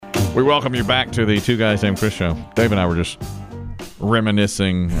We welcome you back to the Two Guys Named Chris show. Dave and I were just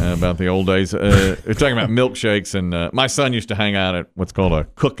reminiscing about the old days. We're talking about milkshakes, and my son used to hang out at what's called a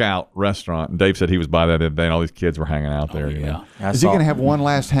cookout restaurant. And Dave said he was by that the other day, and all these kids were hanging out there. You know? Is he going to have one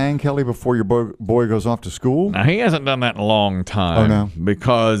last hang, Kelly, before your boy goes off to school? Now, he hasn't done that in a long time. Oh, no.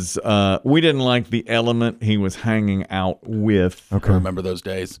 Because we didn't like the element he was hanging out with. Okay. I remember those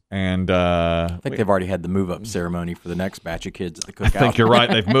days. And I think they've already had the move-up ceremony for the next batch of kids at the cookout. I think you're right.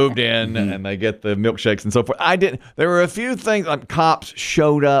 They've moved in, and they get the milkshakes and so forth. There were a few things, like cops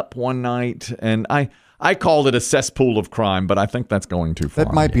showed up one night, and I called it a cesspool of crime, but I think that's going too far.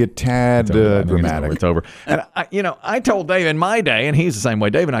 That might be a tad dramatic. It's over. And I told Dave in my day, and he's the same way.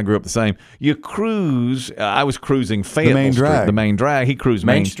 Dave and I grew up the same. You cruise. I was cruising Fayetteville Street, the main drag. He cruised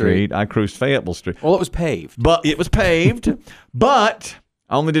Main Street. I cruised Fayetteville Street. Well, it was paved. But it was paved, but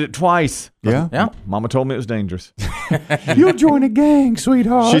I only did it twice. Yeah? Mama told me it was dangerous. You'll join a gang,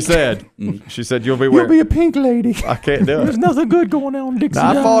 sweetheart. She said, you'll be You'll be a pink lady. I can't do it. There's nothing good going on in Dixie.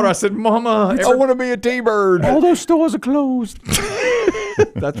 I fought her. I said, Mama, I want to be a T-bird. All those stores are closed.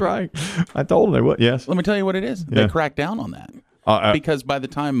 That's right. I told her what. Yes. Let me tell you what it is. Yeah. They cracked down on that. Because by the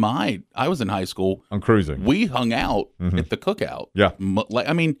time I was in high school, I'm cruising. We hung out at the cookout. Yeah.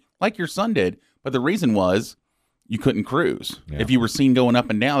 Like your son did. But the reason was you couldn't cruise. Yeah. If you were seen going up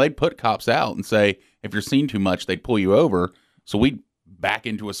and down, they'd put cops out and say, if you're seen too much, they'd pull you over. So we'd back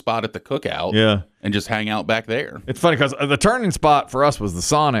into a spot at the cookout and just hang out back there. It's funny because the turning spot for us was the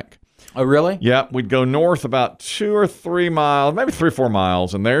Sonic. Oh, really? Yeah, we'd go north about 2 or 3 miles, maybe 3 or 4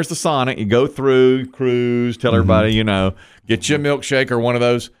 miles, and there's the Sonic. You go through, cruise, tell everybody, get you a milkshake or one of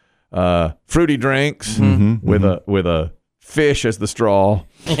those fruity drinks with a fish as the straw.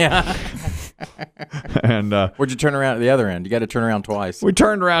 Yeah. And where'd you turn around at the other end? You got to turn around twice. We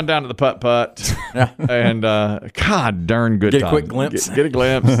turned around down to the putt-putt, and God darn good Get times. a quick glimpse. Get a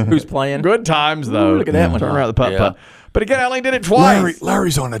glimpse. Who's playing? Good times, though. Ooh, look at that one. Turn around the putt-putt. But again, I only did it twice.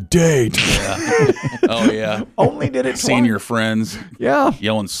 Larry's on a date. Oh, yeah. Only did it Seeing twice. your friends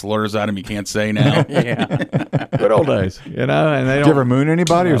yelling slurs at him you can't say now. Good old days, and they Did you ever moon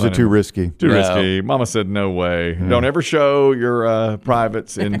anybody, or is it too risky? Too risky. Mama said no way. Don't ever show your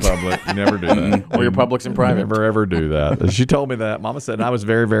privates in public. You never do that. Or your publics in private. Never ever do that. She told me that. Mama said, and I was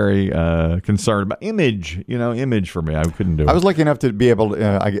very, very concerned about image. Image for me. I couldn't do it. I was lucky enough to be able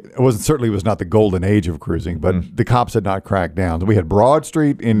to. Certainly was not the golden age of cruising, but the cops had not cracked down. So we had Broad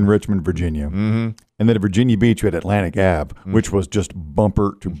Street in Richmond, Virginia. And then at Virginia Beach, we had Atlantic Ave, which was just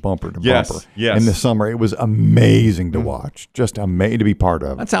bumper to bumper to bumper. Yes. In the summer, it was amazing to watch. Just amazing to be part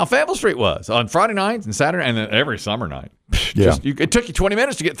of. That's how Fayetteville Street was on Friday nights and Saturday, and then every summer night. It took you 20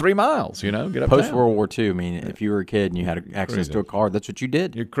 minutes to get 3 miles. Get up Post World War II. I mean, if you were a kid and you had access to a car, that's what you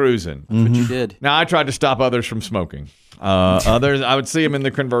did. You're cruising. That's what you did. Now I tried to stop others from smoking. Others, I would see them in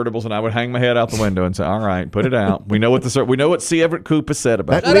the convertibles, and I would hang my head out the window and say, "All right, put it out. We know what C. Everett Koop has said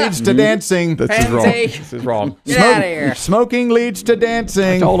about That leads to dancing. This is wrong. This is wrong. Get out of here. Smoking leads to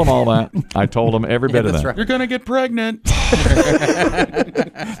dancing. I told them all that. I told them every bit of that. Right. You're going to get pregnant.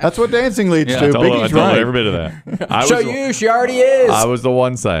 That's what dancing leads to. I told Biggie's them right. every bit of that. She already is. I was the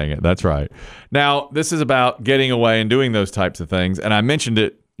one saying it. That's right. Now, this is about getting away and doing those types of things, and I mentioned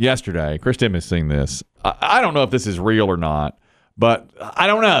it yesterday. Chris Tim has seen this. I don't know if this is real or not. But I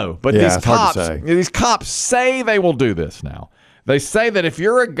don't know. But these cops say they will do this now. They say that if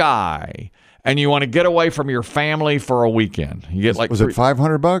you're a guy and you want to get away from your family for a weekend, you get Was it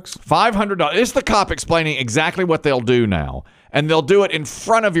 $500? $500. It's the cop explaining exactly what they'll do now, and they'll do it in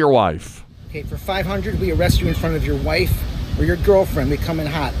front of your wife. Okay, for $500, we arrest you in front of your wife or your girlfriend. We come in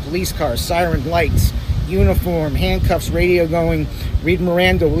hot. Police cars, siren lights, uniform, handcuffs, radio going, read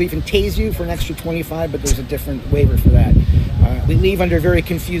Miranda. We'll even tase you for an extra $25, but there's a different waiver for that. We leave under very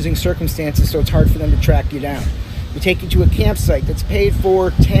confusing circumstances, so it's hard for them to track you down. We take you to a campsite that's paid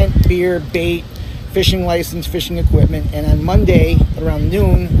for, tent, beer, bait, fishing license, fishing equipment, and on Monday around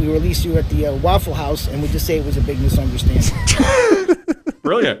noon, we release you at the Waffle House, and we just say it was a big misunderstanding.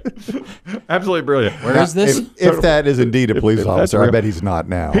 Brilliant. Absolutely brilliant. Where is this? If that is indeed a police officer, I bet he's not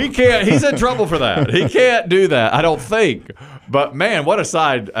now. He can't. He's in trouble for that. He can't do that, I don't think. But, man, what a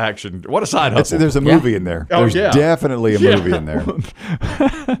side action. What a side hustle. There's a movie in there. There's definitely a movie in there.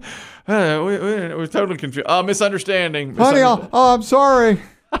 We're totally confused. Misunderstanding. Honey, I'm sorry.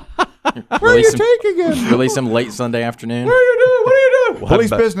 Where are you taking him? Release him late Sunday afternoon. What are you doing?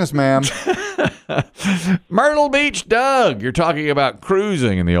 Police business, ma'am. Myrtle Beach Doug, you're talking about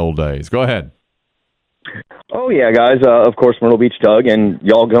cruising in the old days. Go ahead. Oh, yeah, guys. Of course, Myrtle Beach Doug, and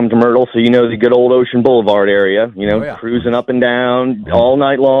y'all come to Myrtle, so you know the good old Ocean Boulevard area, cruising up and down all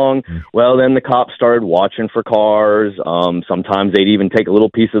night long. Well, then the cops started watching for cars. Sometimes they'd even take a little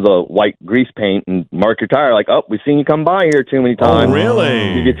piece of the white grease paint and mark your tire like, oh, we've seen you come by here too many times. Oh,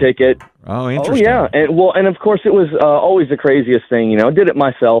 really? Give you a ticket. Oh, interesting. Oh, yeah. And of course, it was always the craziest thing. I did it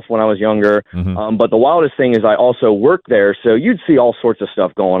myself when I was younger. But the wildest thing is I also worked there, so you'd see all sorts of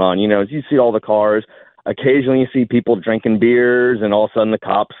stuff going on. You'd see all the cars. Occasionally you see people drinking beers, and all of a sudden the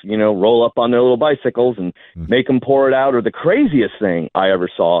cops, roll up on their little bicycles and make them pour it out. Or the craziest thing I ever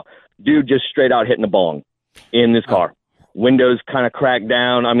saw, dude just straight out hitting a bong in this car. Windows kind of cracked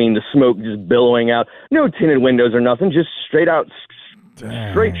down. I mean, the smoke just billowing out. No tinted windows or nothing, just straight out,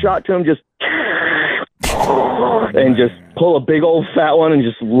 straight shot to him, just and just pull a big old fat one and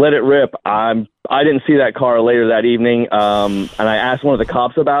just let it rip. I didn't see that car later that evening, and I asked one of the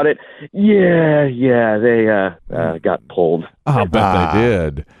cops about it. Yeah, they got pulled. I bet they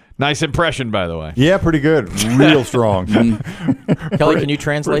did. Nice impression, by the way. Yeah, pretty good. Real strong. Kelly, can you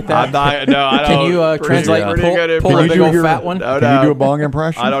translate that? I don't. Can you translate pull a big old fat one? Can you do a bong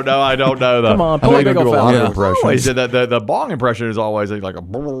impression? I don't know though. Come on, pull a big old fat one. Impressions. He said that the bong impression is always like a.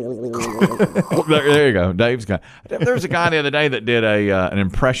 There you go. Dave's guy. There was a guy the other day that did an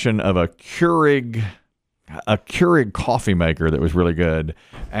impression of a Keurig coffee maker that was really good,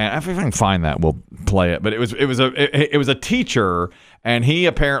 and if I can find that, we'll play it. But it was a teacher, and he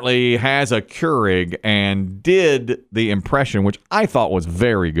apparently has a Keurig and did the impression, which I thought was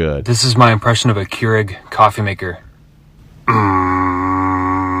very good. This is my impression of a Keurig coffee maker.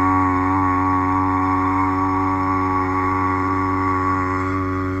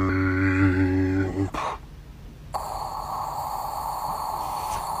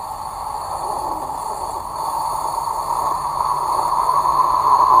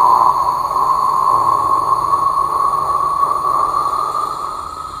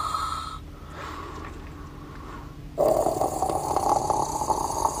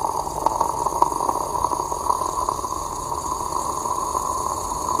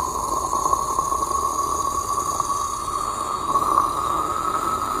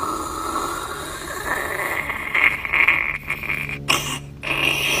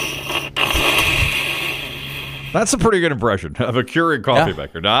 That's a pretty good impression of a Keurig coffee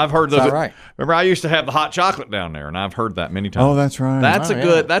maker. Now, I've heard those. Right. Remember, I used to have the hot chocolate down there, and I've heard that many times. Oh, that's right.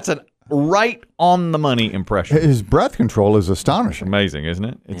 That's a right on the money impression. His breath control is astonishing. Amazing, isn't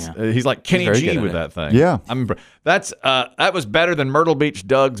it? He's like Kenny G with that thing. Yeah. That was better than Myrtle Beach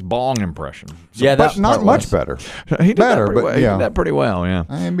Doug's bong impression. Yeah, but not much better. He did better, that pretty well. but yeah. He did that pretty well, yeah.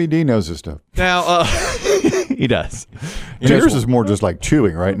 MBD knows his stuff. Now, he does. Yours is more just like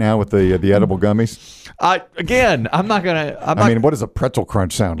chewing right now with the edible gummies. I'm not gonna. What does a pretzel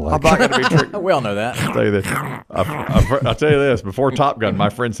crunch sound like? I'm not gonna be tricked. We all know that. I'll tell you this. I'll tell you this. Before Top Gun, my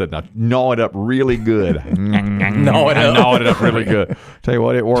friend said, "Now gnaw it up really good. Gnaw it up really good." Tell you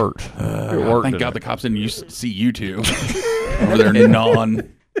what, it worked. It worked. Thank God the cops didn't see you two over there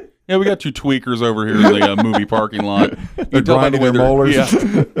gnawing. Yeah, we got two tweakers over here in the movie parking lot. They're grinding their molars.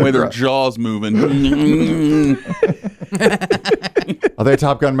 Yeah, way their jaws moving. Are they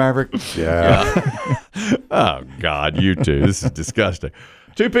Top Gun Maverick? Yeah. Oh, God, you two. This is disgusting.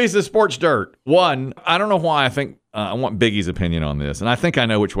 Two pieces of sports dirt. One, I don't know why I think I want Biggie's opinion on this, and I think I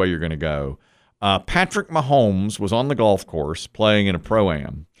know which way you're going to go. Patrick Mahomes was on the golf course playing in a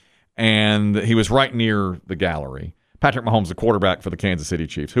Pro-Am, and he was right near the gallery. Patrick Mahomes, the quarterback for the Kansas City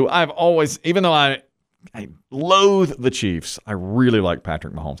Chiefs, who I've always, even though I loathe the Chiefs, I really like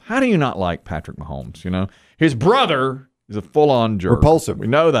Patrick Mahomes. How do you not like Patrick Mahomes? His brother is a full-on jerk. Repulsive. We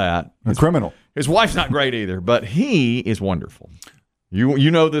know that. A criminal. His wife's not great either, but he is wonderful.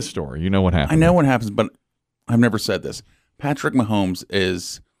 You know this story. You know what happened. I know what happens, but I've never said this. Patrick Mahomes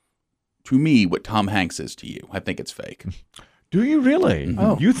is, to me, what Tom Hanks is to you. I think it's fake. Do you really? Mm-hmm.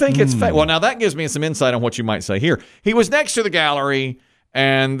 Oh. You think it's fake? Well, now that gives me some insight on what you might say here. He was next to the gallery,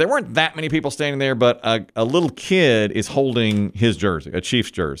 and there weren't that many people standing there, but a little kid is holding his jersey, a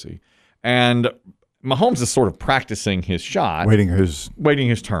Chiefs jersey. And Mahomes is sort of practicing his shot. Waiting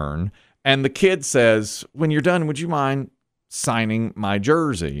his turn. And the kid says, when you're done, would you mind signing my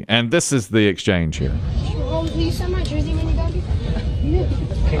jersey? And this is the exchange here. Will you sign my jersey when you're done?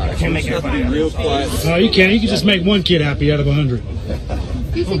 I can't make everybody real quiet. No, you can't. You can just make one kid happy out of 100.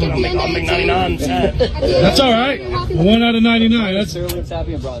 I'll make 99 cents. That's all right. 1 out of 99. That's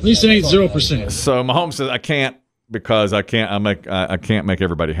at least it ain't 0%. So Mahomes says, I can't because I can't make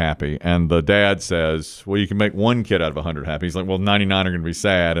everybody happy. And the dad says, well, you can make one kid out of 100 happy. He's like, well, 99 are going to be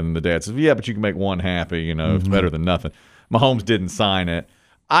sad. And the dad says, yeah, but you can make one happy. It's better than nothing. Mahomes didn't sign it.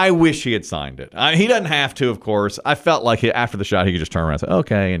 I wish he had signed it. He doesn't have to, of course. I felt like after the shot, he could just turn around and say,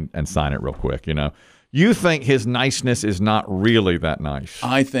 okay, and sign it real quick, you know. You think his niceness is not really that nice?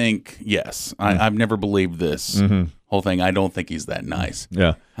 I think, yes. I've never believed this whole thing. I don't think he's that nice.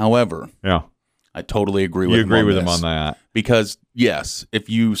 Yeah. However, I totally agree with him. You agree with him on that. Because, yes, if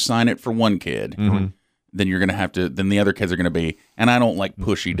you sign it for one kid, then you're going to have to, then the other kids are going to be, and I don't like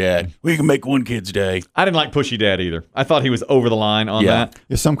pushy dad. We can make one kid's day. I didn't like pushy dad either. I thought he was over the line on that.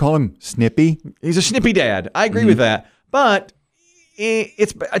 Yeah, some call him snippy. He's a snippy dad. I agree with that. But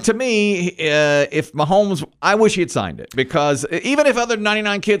it's to me, if Mahomes, I wish he had signed it, because even if other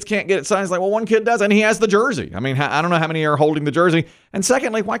 99 kids can't get it signed, it's like, well, one kid does, and he has the jersey. I mean, I don't know how many are holding the jersey. And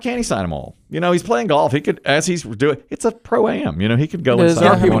secondly, why can't he sign them all? You know, he's playing golf. He could, as he's doing, it's a pro-am. You know, he could go and sign.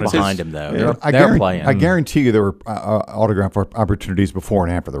 There are people behind him, though. Yeah. They're playing. I guarantee you there were autograph opportunities before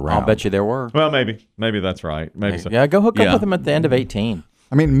and after the round. I'll bet you there were. Well, maybe that's right. Maybe so. Yeah, go hook up with him at the end of 18.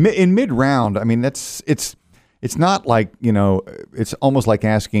 I mean, in mid-round, I mean, it's not like, you know, it's almost like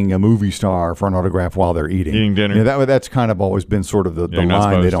asking a movie star for an autograph while they're eating dinner. You know, that's kind of always been sort of the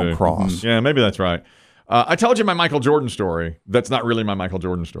line they don't cross. Yeah, maybe that's right. I told you my Michael Jordan story. That's not really my Michael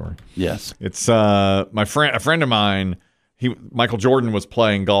Jordan story. Yes. It's a friend of mine. Michael Jordan was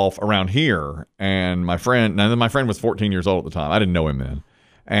playing golf around here, and my friend was 14 years old at the time. I didn't know him then.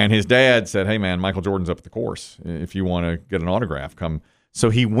 And his dad said, hey, man, Michael Jordan's up at the course. If you want to get an autograph, come. So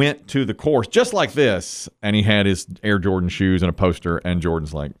he went to the course just like this, and he had his Air Jordan shoes and a poster, and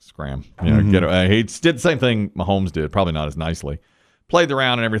Jordan's like, scram. You know, get away. He did the same thing Mahomes did, probably not as nicely. Played the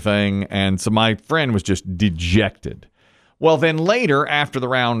round and everything, and so my friend was just dejected. Well, then later, after the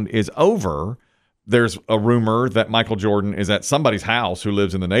round is over, there's a rumor that Michael Jordan is at somebody's house who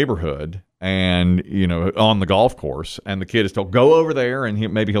lives in the neighborhood, and, you know, on the golf course, and the kid is told, go over there, and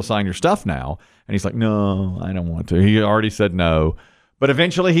maybe he'll sign your stuff now. And he's like, no, I don't want to. He already said no. But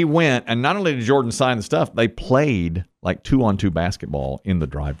eventually he went, and not only did Jordan sign the stuff, they played like 2-on-2 basketball in the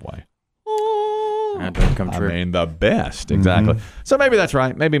driveway. That doesn't come true. I mean, the best. Exactly. So maybe that's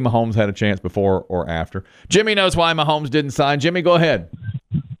right. Maybe Mahomes had a chance before or after. Jimmy knows why Mahomes didn't sign. Jimmy, go ahead.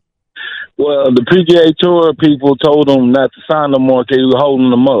 Well, the PGA Tour people told him not to sign no more because he was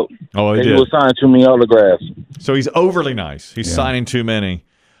holding them up. Oh, he was signing too many autographs. So he's overly nice. He's signing too many.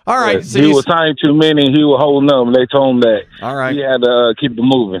 All right. Yes, so he was signing too many. He was holding them. And they told him that. All right. He had to keep it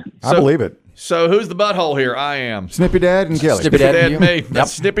moving. I believe it. So who's the butthole here? I am. Snippy Dad and Kelly. Snippy Dad and me.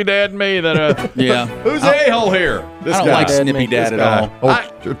 That's Snippy Dad and me. Yeah. Who's the a-hole here? This I don't guy. like Snippy Dad at all.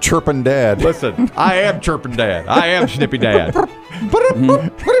 Oh, Chirping Dad. Listen, I am Chirping Dad. I am Snippy Dad.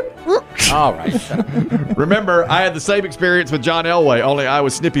 All right. Remember, I had the same experience with John Elway, only I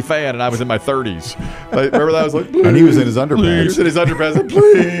was Snippy fan and I was in my 30s. Remember that? I was like, and he was in his underpants. He was in his underpants.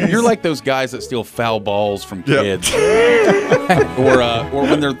 Please. You're like those guys that steal foul balls from kids. or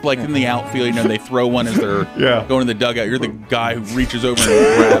when they're like in the outfield, you know, they throw one as they're going to the dugout. You're the guy who reaches over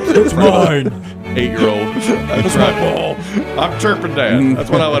and grabs it. It's mine. 8-year-old. That's my ball. I'm Chirping Dad. That's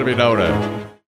what I want to be known as.